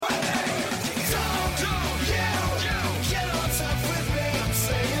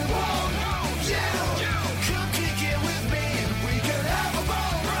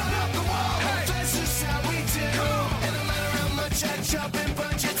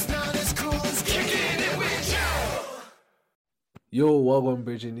Yo, welcome,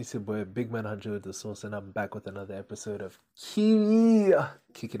 Bridget. It's your boy, Big Man Huncho with the Sauce, and I'm back with another episode of Kiwi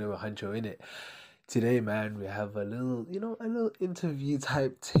Kicking It with Huncho in it. Today, man, we have a little, a little interview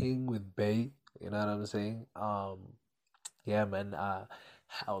type thing with Bay. You know what I'm saying? Yeah, man. I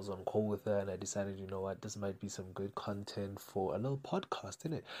was on call with her, and I decided, you know what, this might be some good content for a little podcast,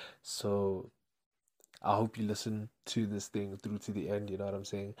 in it. So I hope you listen to this thing through to the end. You know what I'm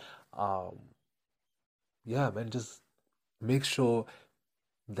saying? Um, yeah, man. Just make sure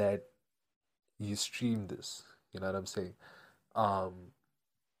that you stream this. You know what I'm saying? Um,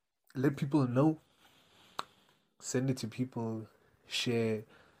 let people know, send it to people, share,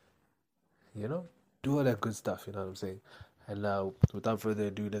 you know, do all that good stuff. You know what I'm saying? And now, without further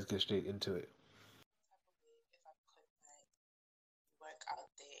ado, let's get straight into it. If I put my work out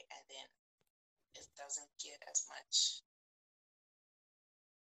there and then it doesn't get as much,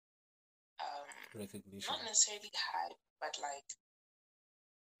 Recognition. not necessarily hype, but like,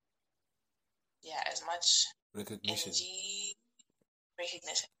 yeah, as much Recognition. energy,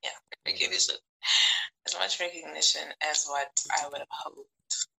 recognition, yeah, recognition, as much recognition as what I would have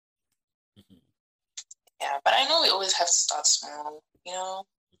hoped. Yeah, but I know we always have to start small, you know?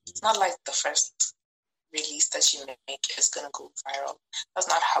 It's not like the first release that you make is going to go viral. That's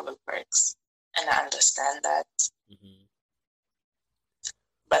not how it works. And I understand that.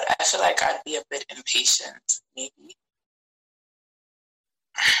 But I feel like I'd be a bit impatient, maybe.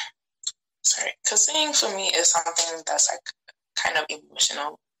 Sorry. Because singing for me is something that's like kind of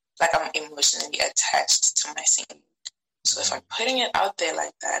emotional. Like I'm emotionally attached to my singing. So if I'm putting it out there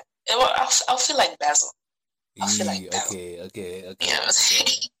like that, I'll feel like Basil. I'll feel like Basil. Okay. You know what I'm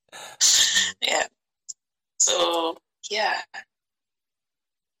saying? Yeah. So, yeah.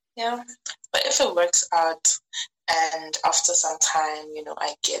 Yeah. But if it works out and after some time, you know,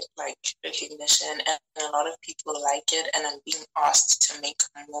 I get like recognition and a lot of people like it and I'm being asked to make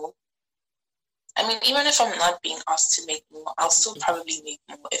more. I mean, even if I'm not being asked to make more, I'll still probably make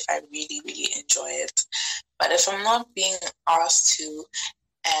more if I really, really enjoy it. But if I'm not being asked to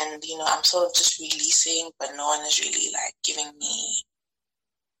and, you know, I'm sort of just releasing, but no one is really like giving me.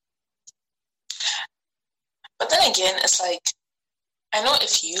 But then again, it's like, I know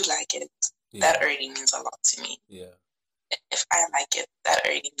if you like it, that already means a lot to me. Yeah. If I like it, that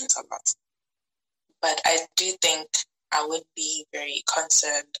already means a lot. But I do think I would be very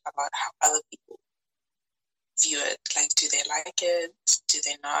concerned about how other people view it. Like, do they like it? Do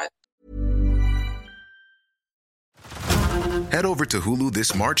they not? Head over to Hulu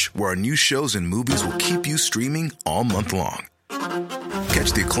this March, where our new shows and movies will keep you streaming all month long.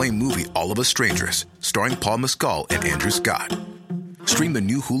 Catch the acclaimed movie All of Us Strangers, starring Paul Mescal and Andrew Scott. Stream the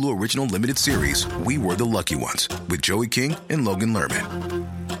new Hulu original limited series We Were the Lucky Ones with Joey King and Logan Lerman.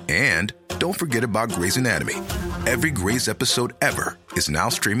 And don't forget about Grey's Anatomy. Every Grey's episode ever is now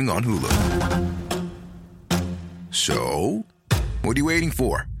streaming on Hulu. So, what are you waiting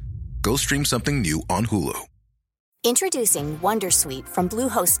for? Go stream something new on Hulu. Introducing Wondersuite from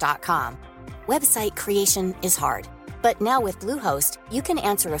Bluehost.com. Website creation is hard, but now with Bluehost, you can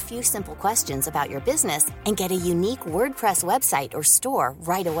answer a few simple questions about your business and get a unique WordPress website or store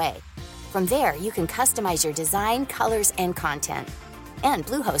right away. From there, you can customize your design, colors, and content. And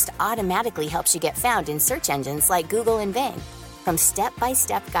Bluehost automatically helps you get found in search engines like Google and Bing. From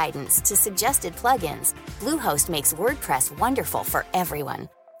step-by-step guidance to suggested plugins, Bluehost makes WordPress wonderful for everyone.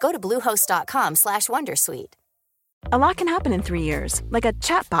 Go to bluehost.com/wondersuite. A lot can happen in 3 years, like a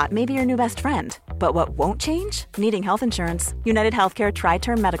chatbot may be your new best friend. But what won't change? Needing health insurance. United Healthcare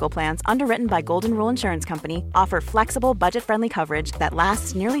Tri-Term Medical Plans, underwritten by Golden Rule Insurance Company, offer flexible, budget-friendly coverage that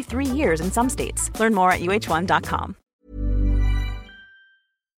lasts nearly 3 years in some states. Learn more at uh1.com.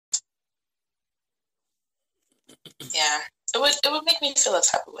 Yeah, it would make me feel a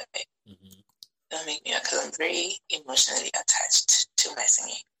type of way. It would make me, because I'm very emotionally attached to my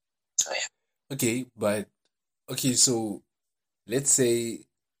singing. So, yeah. Okay, so let's say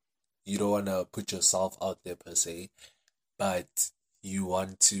you don't want to put yourself out there per se, but you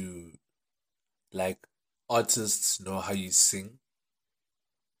want to, like, artists know how you sing,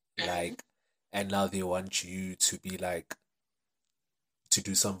 like, and now they want you to be like, to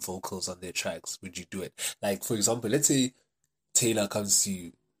do some vocals on their tracks. Would you do it? Like, for example, let's say Taylor comes to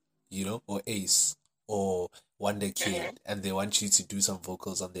you, you know, or Ace, or Wonder Kid, and they want you to do some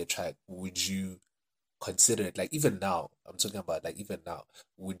vocals on their track. Would you consider it? Like, even now, I'm talking about, like, even now,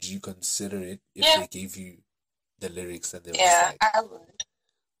 would you consider it if they gave you the lyrics and they Yeah, was like, I would.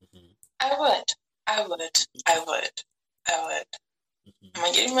 I would. Am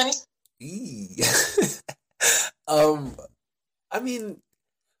I getting money? I mean,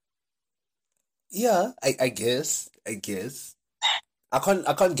 yeah, I guess. I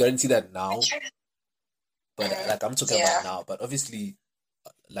can't guarantee that now, Okay. but like I'm talking Yeah. about now. But obviously,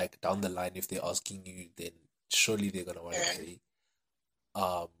 like down the line, if they're asking you, then surely they're gonna want to pay.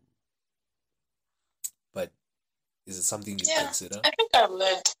 Um, but is it something you Yeah, consider? I think I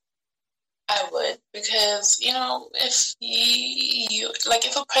would. I would, because if you like,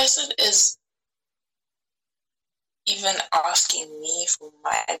 if a person is even asking me for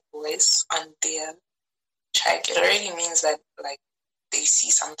my voice on their track, it already means that like they see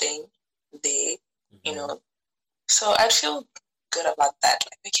something there, So I'd feel good about that.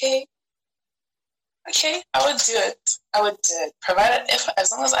 Like, okay, I would do it. I would do it, provided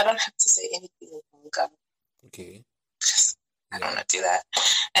as long as I don't have to say anything vulgar. Okay. I don't want to do that.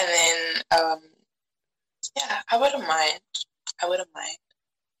 And then, yeah, I wouldn't mind. I wouldn't mind.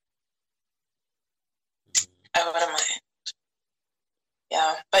 I wouldn't mind.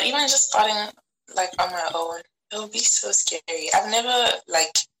 Yeah, but even just starting like on my own, it would be so scary. I've never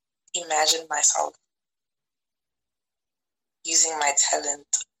like imagined myself using my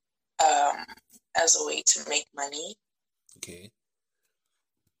talent as a way to make money. Okay.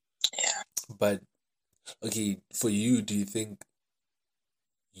 Yeah. But okay, for you, do you think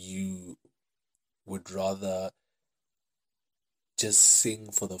you would rather just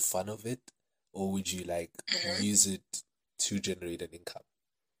sing for the fun of it, or would you like use it to generate an income?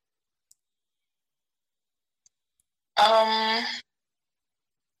 I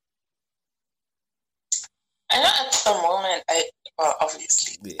know at the moment,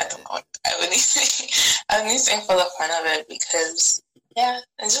 obviously, at the moment, I only sing for the fun of it because, yeah,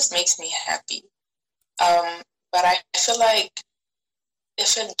 it just makes me happy. But I feel like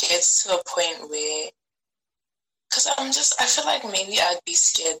if it gets to a point where, because I feel like maybe I'd be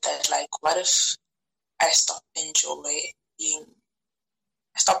scared that, like, what if I stop enjoying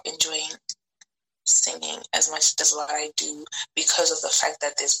singing as much as what I do because of the fact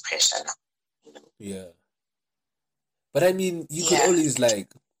that there's pressure now, Yeah. But I mean, you could always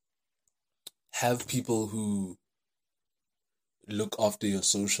like have people who look after your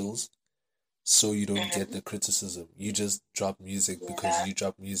socials so you don't get the criticism. You just drop music because you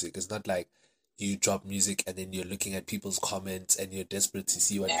drop music. It's not like you drop music and then you're looking at people's comments and you're desperate to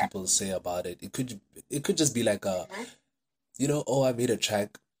see what people say about it. It could just be like oh, I made a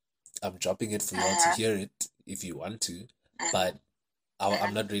track. I'm dropping it for y'all to hear it if you want to, but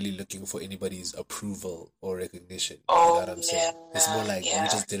I'm not really looking for anybody's approval or recognition. You know what I'm saying? It's more like we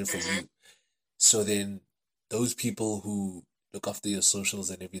just did it for you. So then those people who look after your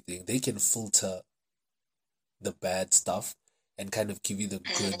socials and everything, they can filter the bad stuff and kind of give you the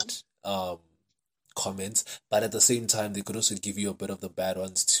good comments. But at the same time, they could also give you a bit of the bad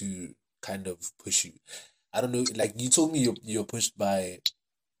ones to kind of push you. I don't know, like you told me you're pushed by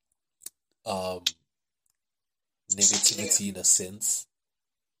negativity in a sense.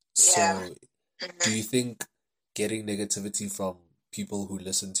 So do you think getting negativity from people who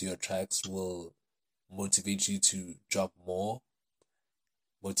listen to your tracks will motivate you to drop more,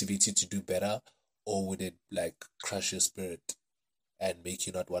 motivate you to do better, or would it like crush your spirit and make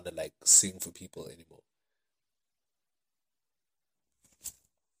you not want to like sing for people anymore?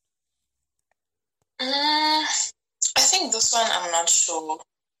 I think this one I'm not sure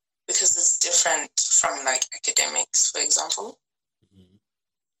because it's different from like academics, for example.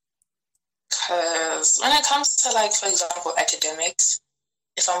 Because when it comes to like, for example, academics,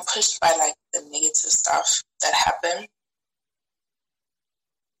 if I'm pushed by like the negative stuff that happen,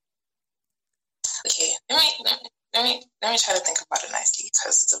 okay, let me try to think about it nicely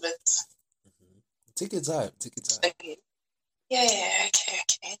because it's a bit. Take your time. Okay. Yeah.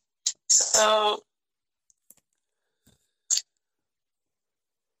 Okay. So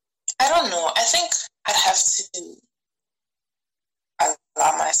I don't know. I think I'd have to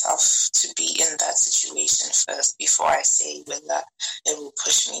allow myself to be in that situation first before I say whether it will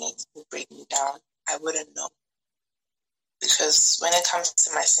push me, it will break me down. I wouldn't know. Because when it comes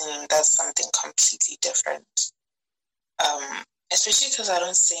to my singing, that's something completely different. Especially because I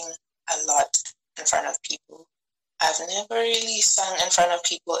don't sing a lot in front of people. I've never really sung in front of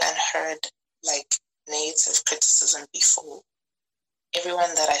people and heard like negative criticism before.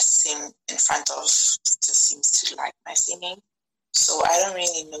 Everyone that I sing in front of just seems to like my singing. So I don't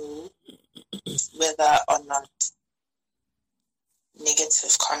really know whether or not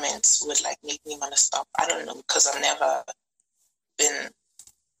negative comments would like make me want to stop. I don't know because I've never been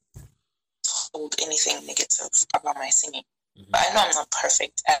told anything negative about my singing. But I know I'm not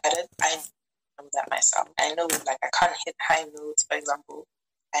perfect at it. I know that myself. I know like I can't hit high notes, for example.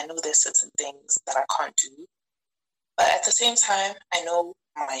 I know there's certain things that I can't do. But at the same time, I know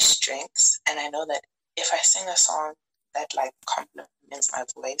my strengths and I know that if I sing a song that like complements my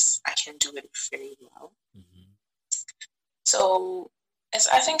voice, I can do it very well. Mm-hmm. So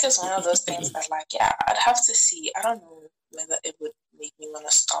I think it's one of those things that like, yeah, I'd have to see. I don't know whether it would make me want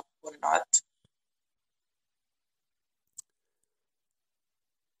to stop or not.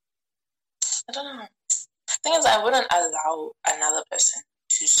 I don't know. The thing is, I wouldn't allow another person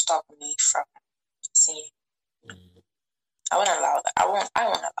to stop me from singing. I wouldn't allow that. I won't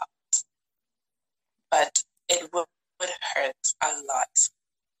allow it. But it would hurt a lot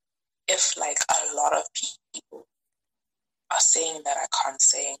if like a lot of people are saying that I can't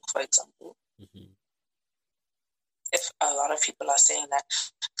sing, for example. Mm-hmm. If a lot of people are saying that,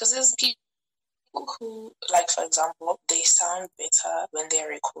 because there's people who, like, for example, they sound better when they're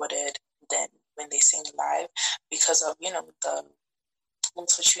recorded than when they sing live because of, you know, the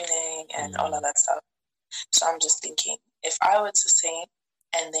auto-tuning and all of that stuff. So I'm just thinking, if I were to sing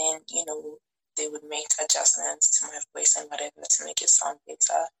and then, you know, they would make adjustments to my voice and whatever to make it sound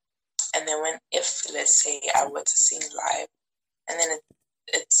better. And then if let's say I were to sing live and then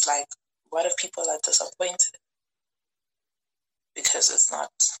it's like, what if people are disappointed? Because it's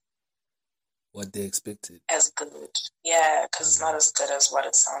not what they expected. As good. Yeah, because it's not as good as what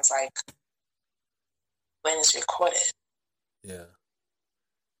it sounds like when it's recorded. Yeah.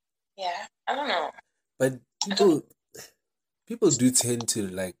 Yeah, I don't know. But people do tend to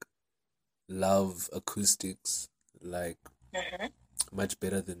like love acoustics like much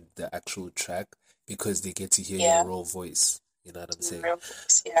better than the actual track because they get to hear your raw voice. You know what I'm saying? Real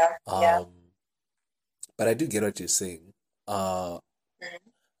voice, yeah. But I do get what you're saying.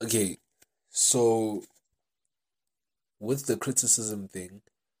 Okay, so with the criticism thing,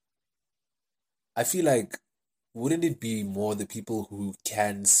 I feel like wouldn't it be more the people who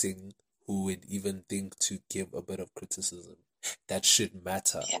can sing who would even think to give a bit of criticism? That should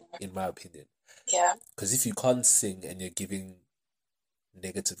matter, in my opinion. Yeah. Because if you can't sing and you're giving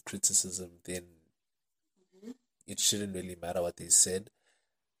negative criticism, then it shouldn't really matter what they said.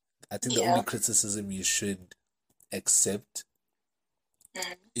 I think the only criticism you should accept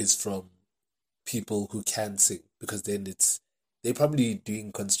is from people who can sing, because then they're probably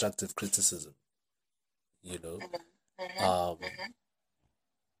doing constructive criticism, you know.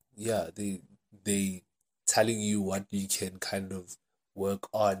 Yeah, they telling you what you can kind of work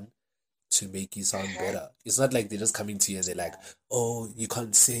on to make you sound better. It's not like they're just coming to you and they're like, oh, you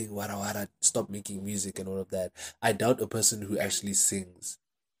can't sing, wada, stop making music and all of that. I doubt a person who actually sings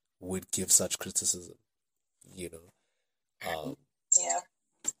would give such criticism, you know.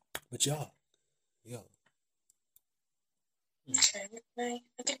 But yeah. Okay, I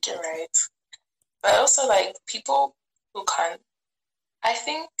think you're right. But also, like, people who can't, I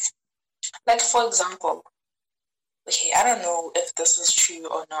think, like, for example, okay, I don't know if this is true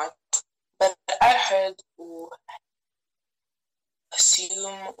or not, but I heard or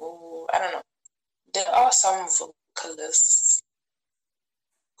assume, or I don't know, there are some vocalists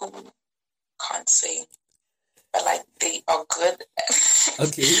who can't sing, but like they are good.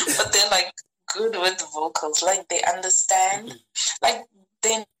 Okay. But they're like good with vocals. Like they understand. Like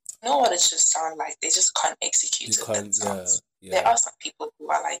they know what it should sound like. They just can't execute it. There are some people who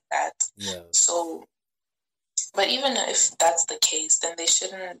are like that. Yeah. So, but even if that's the case, then they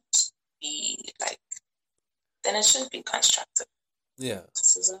shouldn't be like. Then it should be constructive. Yeah.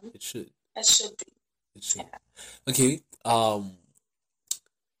 Criticism. It should. It should be. It should. Yeah. Okay.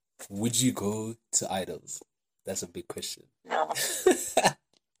 Would you go to Idols? That's a big question. No.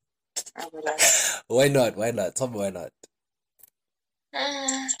 I wouldn't. Why not? Why not? Tell me why not.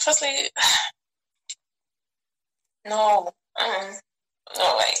 Firstly, no.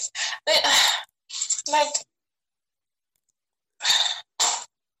 No, like,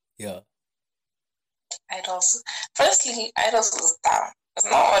 yeah. Idols. Firstly, Idols was down. It's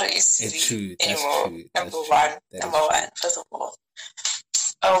not what it used to be anymore. True. Number one, first of all.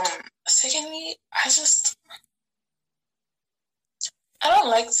 Secondly, I don't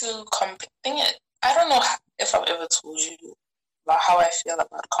like to compare. I don't know if I've ever told you about how I feel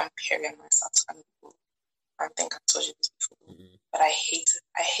about comparing myself to other people. I think I've told you this before, but I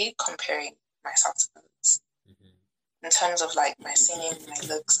hate comparing myself to others. In terms of like my singing, my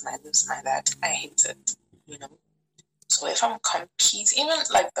looks, my this, my that, I hate it. You know. So if I'm competing, even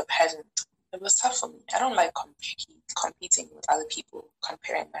like the pageant, it was tough for me. I don't like competing with other people,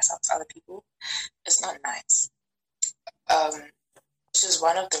 comparing myself to other people. It's not nice. Which is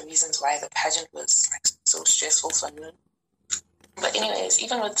one of the reasons why the pageant was like so stressful for me. But anyways,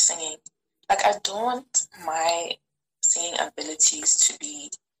 even with singing, like I don't want my singing abilities to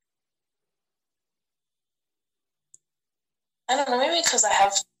be, I don't know, maybe because I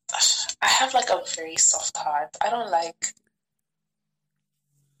have I have like a very soft heart. I don't like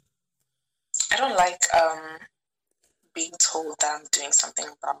being told that I'm doing something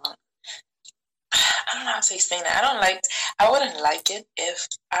wrong. I don't know how to explain it. I wouldn't like it if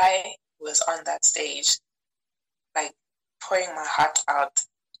I was on that stage, like pouring my heart out,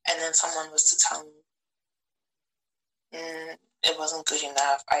 and then someone was to tell me, it wasn't good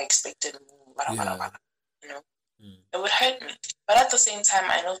enough. I expected more, whatever. You know, it would hurt me. But at the same time,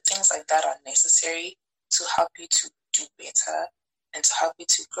 I know things like that are necessary to help you to do better and to help you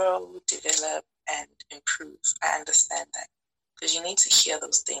to grow, develop, and improve. I understand that because you need to hear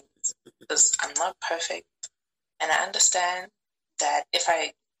those things because I'm not perfect, and I understand that if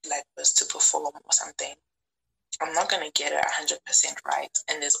I was to perform or something, I'm not going to get it 100% right,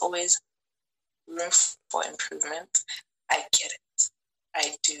 and there's always room for improvement. I get it.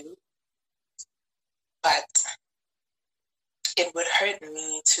 I do. But it would hurt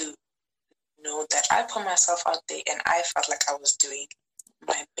me to know that I put myself out there and I felt like I was doing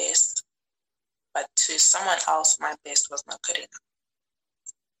my best, but to someone else, my best was not good enough.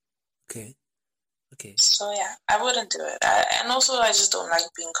 Okay. So yeah, I wouldn't do it. And also, I just don't like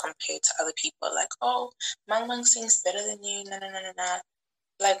being compared to other people. Like, oh, Mang Mang sings better than you. Nah.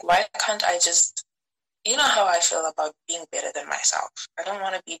 Like, why can't I just... You know how I feel about being better than myself. I don't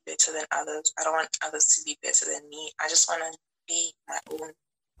want to be better than others. I don't want others to be better than me. I just want to be my own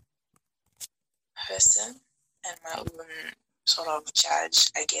person and my own sort of judge,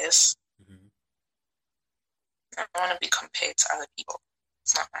 I guess. Mm-hmm. I don't want to be compared to other people.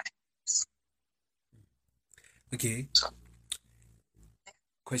 It's not nice. Okay. So,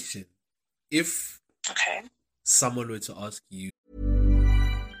 question. If someone were to ask you...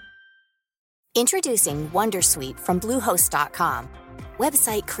 Introducing Wondersuite from Bluehost.com.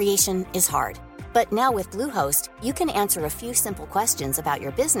 Website creation is hard, but now with Bluehost, you can answer a few simple questions about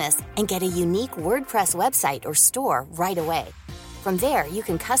your business and get a unique WordPress website or store right away. From there, you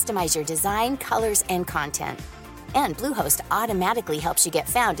can customize your design, colors, and content. And Bluehost automatically helps you get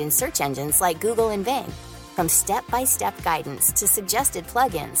found in search engines like Google and Bing. From step-by-step guidance to suggested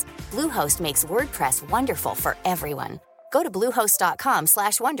plugins, Bluehost makes WordPress wonderful for everyone. Go to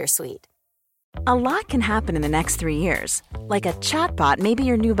bluehost.com/Wondersuite. A lot can happen in the next 3 years. Like a chatbot may be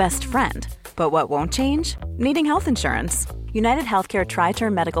your new best friend. But what won't change? Needing health insurance. United Healthcare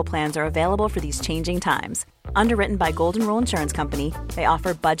Tri-Term Medical Plans are available for these changing times. Underwritten by Golden Rule Insurance Company, they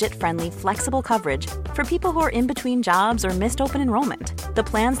offer budget-friendly, flexible coverage for people who are in between jobs or missed open enrollment. The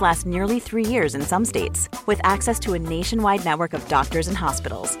plans last nearly 3 years in some states, with access to a nationwide network of doctors and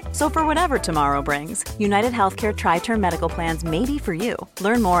hospitals. So for whatever tomorrow brings, United Healthcare Tri-Term Medical Plans may be for you.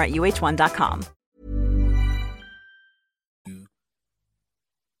 Learn more at uh1.com.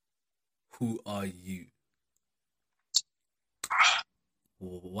 Who are you?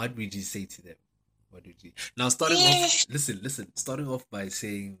 What would you say to them? What would you... Now, starting off, listen. Starting off by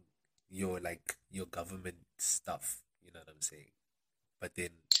saying your government stuff. You know what I'm saying? But then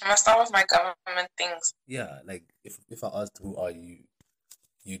I must start with my government things. Yeah, like if I asked who are you,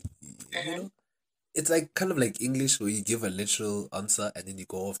 you know, it's like kind of like English where you give a literal answer and then you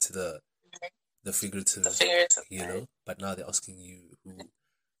go off to the figurative. You know. But now they're asking you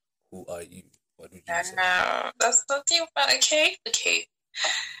who are you? What would you say? No, that's not you. But okay. Okay.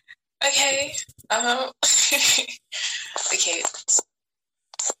 Okay.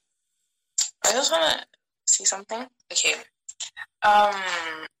 I just want to see something. Okay.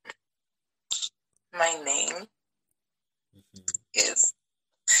 My name is...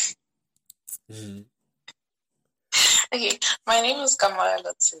 Okay, my name is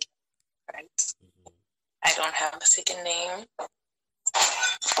k.a.m.o.t, right? I don't have a second name.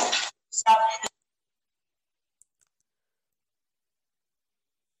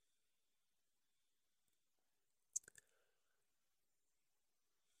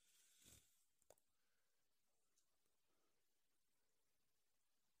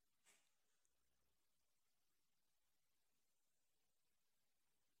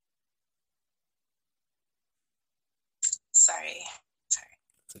 Sorry.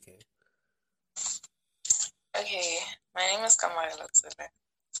 It's okay. Okay, my name is k.a.m.o.t.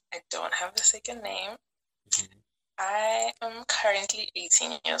 I don't have a second name. I am currently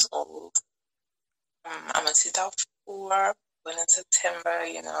 18 years old. I'm a 2004, born in September,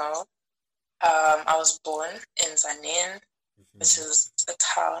 you know. I was born in Zanin, which is a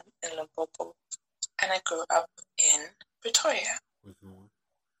town in Limpopo, and I grew up in Pretoria.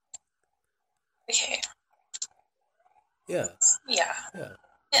 Okay. Yeah.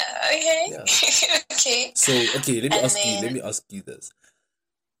 Okay. Yeah. Okay. So, let me ask you this.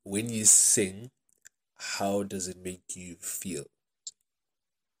 When you sing, how does it make you feel?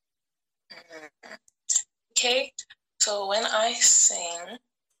 Mm. Okay, so when I sing,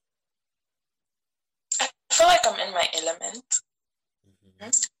 I feel like I'm in my element.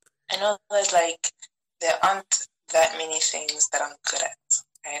 I know that like there aren't that many things that I'm good at.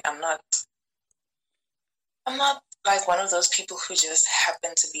 Right? I'm not like one of those people who just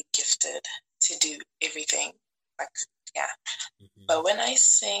happen to be gifted to do everything. Like, yeah. But when I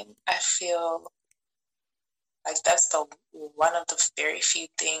sing, I feel like that's the one of the very few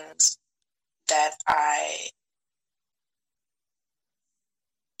things that I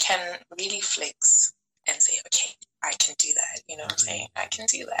can really flex and say, okay, I can do that. You know what I'm saying? I can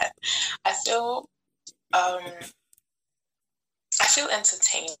do that. I feel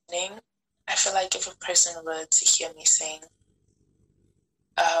entertaining. I feel like if a person were to hear me sing,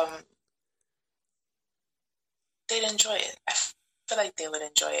 they'd enjoy it. I feel like they would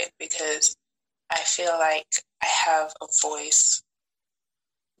enjoy it because I feel like I have a voice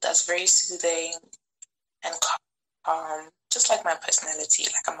that's very soothing and calm, just like my personality.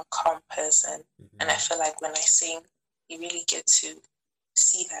 Like I'm a calm person, and I feel like when I sing, you really get to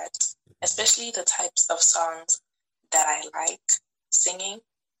see that, especially the types of songs that I like singing.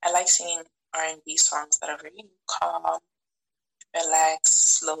 I like singing R&B songs that are very calm,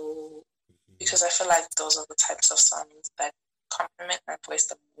 relaxed, slow, because I feel like those are the types of songs that complement my voice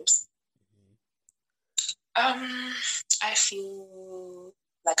the most. I feel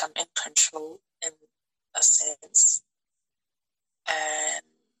like I'm in control in a sense. And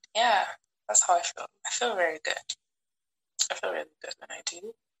yeah, that's how I feel. I feel very good. I feel really good when I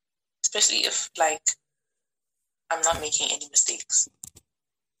do. Especially if like I'm not making any mistakes.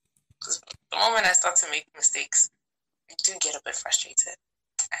 Because the moment I start to make mistakes, I do get a bit frustrated.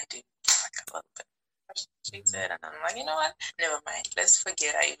 I do. Like a little bit frustrated. And I'm like, you know what? Never mind. Let's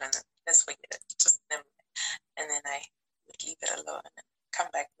forget it. Just never mind. And then I would leave it alone and come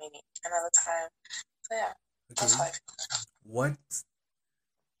back maybe another time. So yeah, that's how I feel.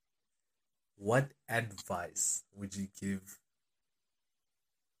 What advice would you give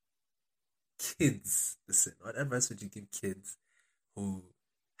kids? Listen, what advice would you give kids who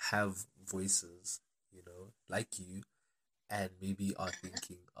have voices, like you, and maybe are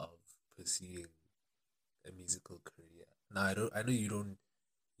thinking of pursuing a musical career? Now, I know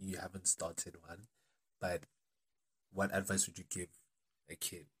you haven't started one, but what advice would you give a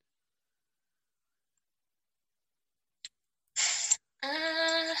kid?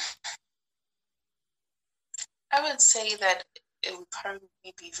 I would say that it would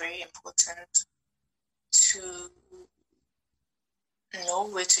probably be very important to know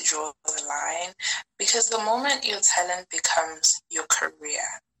where to draw the line, because the moment your talent becomes your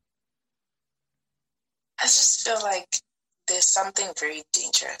career, I just feel like there's something very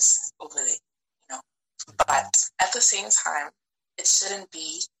dangerous over there. But at the same time, it shouldn't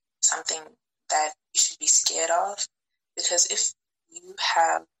be something that you should be scared of, because if you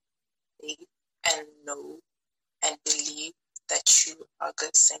have faith and know and believe that you are a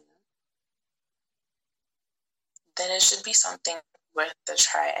good singer, then it should be something worth the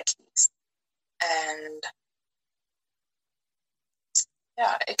try at least. And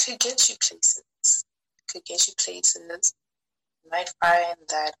yeah, it could get you places. You might find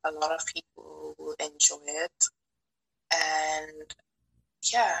that a lot of people will enjoy it. And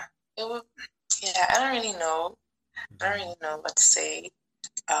yeah, it would. Yeah, I don't really know. I don't really know what to say.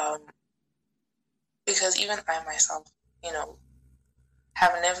 Because even I myself,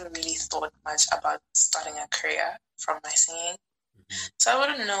 have never really thought much about starting a career from my singing. So I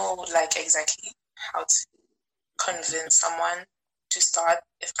wouldn't know like exactly how to convince someone to start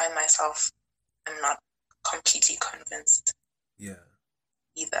if I myself am not completely convinced. Yeah.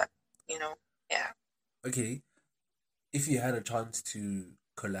 Either, yeah. Okay. If you had a chance to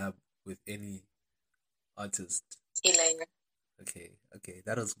collab with any artist. Elaine. Okay.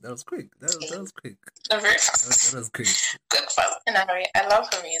 That was quick. That was quick. Very fast. That was quick. Quick fast. And I love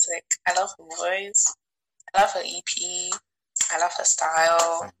her music. I love her voice. I love her EP. I love her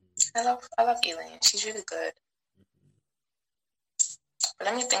style. I love Elaine. She's really good. But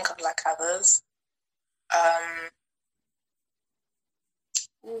let me think of like others.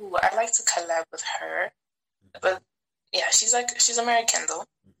 I'd like to collab with her. But yeah, she's American though.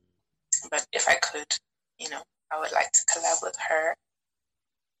 But if I could, I would like to collab with her.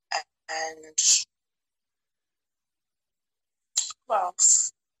 And who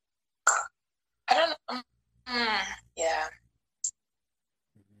else? I don't know. Yeah.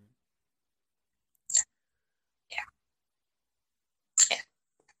 Yeah.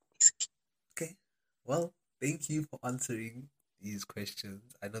 Okay. Well, thank you for answering these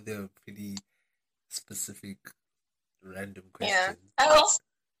questions. I know they were pretty specific, random questions. Yeah.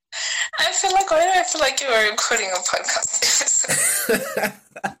 Why do I feel like you were recording a podcast?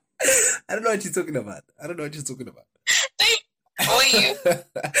 I don't know what you're talking about. Oh, you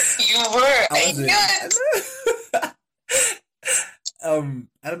were. I knew it.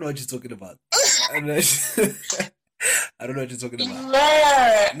 I don't know what you're talking about. I don't know what you're talking You about.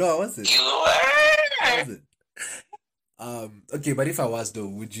 were. No, I wasn't. You I were. wasn't. Okay, but if I was though,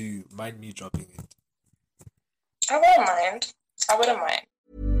 would you mind me dropping it? I wouldn't mind.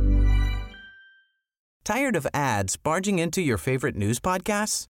 Tired of ads barging into your favorite news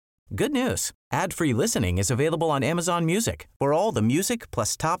podcasts? Good news. Ad-free listening is available on Amazon Music for all the music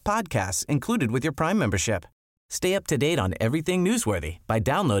plus top podcasts included with your Prime membership. Stay up to date on everything newsworthy by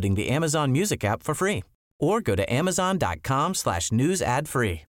downloading the Amazon Music app for free or go to amazon.com/news ad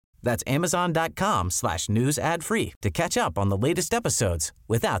free. That's amazon.com/news ad free to catch up on the latest episodes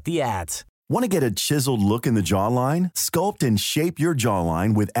without the ads. Want to get a chiseled look in the jawline? Sculpt and shape your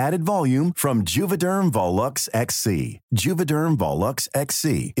jawline with added volume from Juvederm Volux XC. Juvederm Volux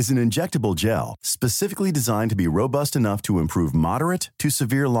XC is an injectable gel specifically designed to be robust enough to improve moderate to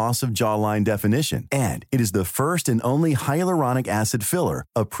severe loss of jawline definition. And it is the first and only hyaluronic acid filler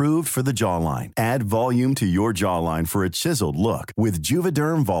approved for the jawline. Add volume to your jawline for a chiseled look with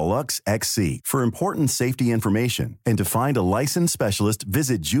Juvederm Volux XC. For important safety information and to find a licensed specialist,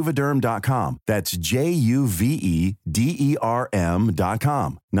 visit juvederm.com. That's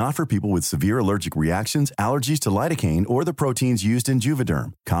JUVEDERM.com. Not for people with severe allergic reactions, allergies to lidocaine, or the proteins used in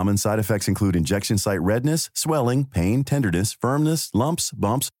Juvederm. Common side effects include injection site redness, swelling, pain, tenderness, firmness, lumps,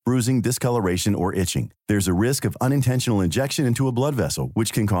 bumps, bruising, discoloration, or itching. There's a risk of unintentional injection into a blood vessel,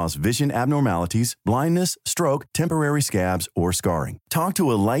 which can cause vision abnormalities, blindness, stroke, temporary scabs, or scarring. Talk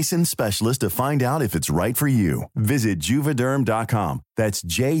to a licensed specialist to find out if it's right for you. Visit Juvederm.com. That's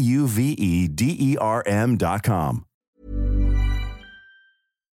JUVEDERM.com.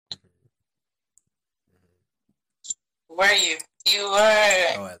 Were you? You were.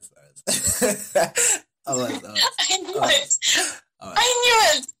 I was. I was. I knew it.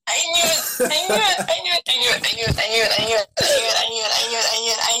 I knew it.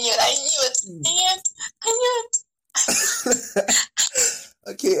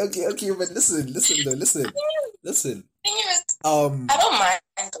 Okay, but listen. I knew it. I don't mind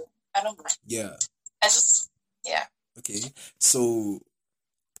though. I don't mind. Yeah. Yeah. Okay. So,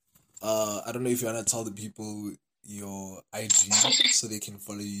 I don't know if you wanna tell the people your IG so they can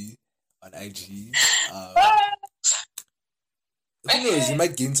follow you on IG. Who knows? You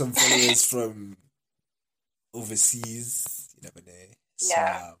might gain some followers from overseas. You never know. So,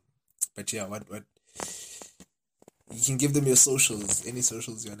 Yeah. but yeah, what? You can give them your socials. Any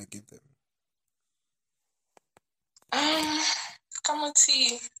socials you wanna give them?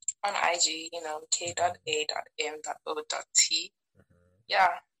 k.a.m.o.t on IG, k.a.m.o.t. Yeah,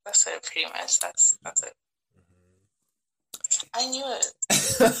 that's it pretty much. That's it. I knew it.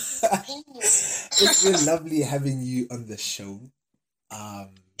 It's been lovely having you on the show.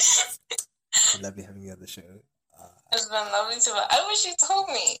 It's been lovely having you on the show. It's been lovely too. I wish you told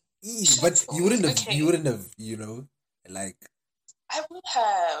me. But you wouldn't have. Okay. You wouldn't have. Like I would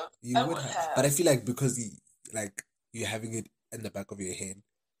have. you would have. But I feel like because you're having it in the back of your head,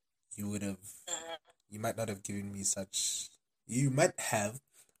 you would have. You might not have given me such. You might have,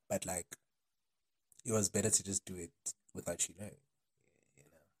 but like, it was better to just do it without you knowing.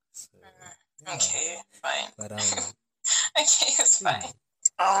 So, yeah. Okay, fine. But Okay, it's fine.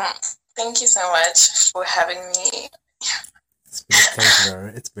 Thank you so much for having me. It's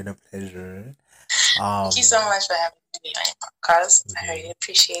been a pleasure. Thank you so much for having me on your podcast. I really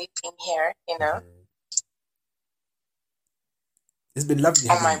appreciate being here, It's been lovely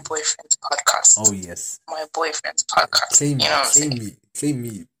on having my you. boyfriend's podcast. Oh yes. My boyfriend's podcast. Claim you know what I'm saying?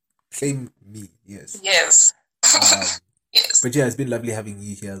 Claim me. Yes. Yes. Yes. But yeah, it's been lovely having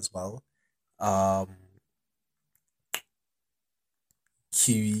you here as well.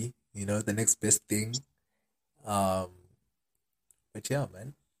 Kiwi, the next best thing. But yeah,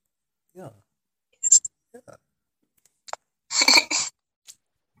 man. Yeah.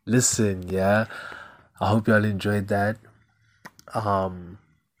 Listen, yeah. I hope y'all enjoyed that. Yeah,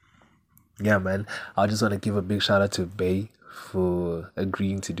 man. I just want to give a big shout out to Bay for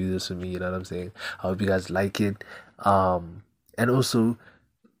agreeing to do this with me. You know what I'm saying? I hope you guys like it. And also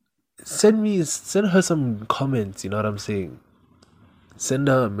send her some comments. You know what I'm saying? Send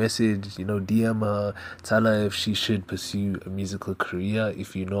her a message. DM her. Tell her if she should pursue a musical career.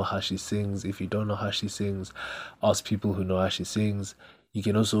 If you know how she sings. If you don't know how she sings, ask people who know how she sings. You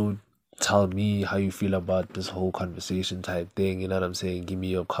can also tell me how you feel about this whole conversation type thing. You know what I'm saying? Give me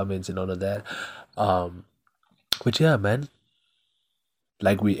your comments and all of that. But yeah, man.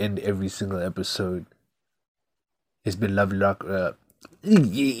 like we end every single episode, it's been lovely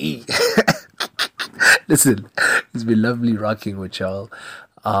listen, it's been lovely rocking with y'all.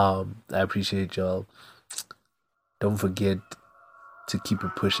 I appreciate y'all. Don't forget to keep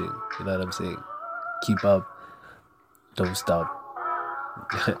it pushing. You know what I'm saying? Keep up. Don't stop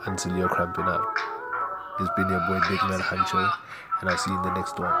until you're cramping up. It's been your boy Big Man Hancho, and I'll see you in the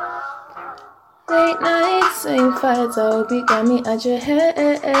next one. Late nights, same fights, I hope you got me out your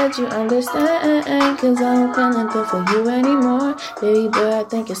head, you understand, cause I don't feel nothing for you anymore, baby boy, I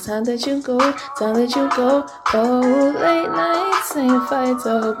think it's time that you go, oh, late nights, same fights,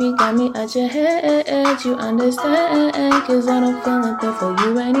 I hope you got me out your head, you understand, cause I don't feel nothing for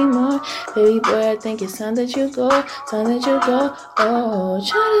you anymore, baby boy, I think it's time that you go, oh,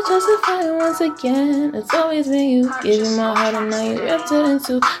 try to justify it once again, it's always been you, giving my heart and now you ripped it in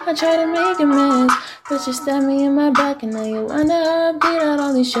two, I try to make amends, but you stabbed me in my back and now you wonder how I beat out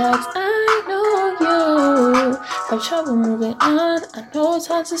all these shots. I know you have trouble moving on. I know it's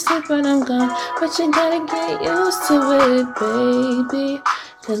hard to sleep when I'm gone, but you gotta get used to it, baby,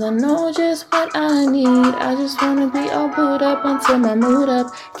 cause I know just what I need. I just wanna be all booed up until my mood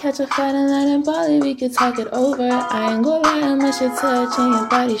up. Catch a fight and let it bother, we could talk it over. I ain't gonna lie, I miss your touch and your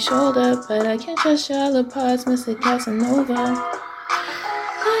body shoulder, but I can't trust your other parts, Mr. Casanova.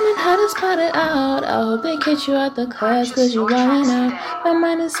 Learning how to spot it out. I hope they catch you out the class, cause you're wildin' out. My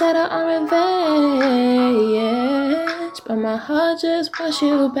mind is set on revenge, but my heart just wants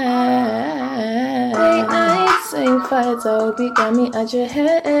you back. Late nights, same fights, I hope you got me out your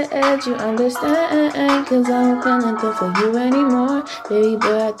head, you understand, cause I don't feel nothing for you anymore, baby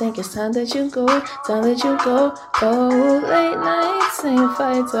boy, I think it's time that you go, oh, late nights, same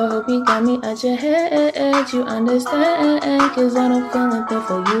fights, I hope you got me out your head, you understand, cause I don't feel nothing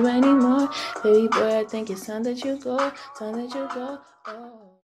for you anymore, baby boy, I think it's time that you go,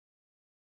 oh.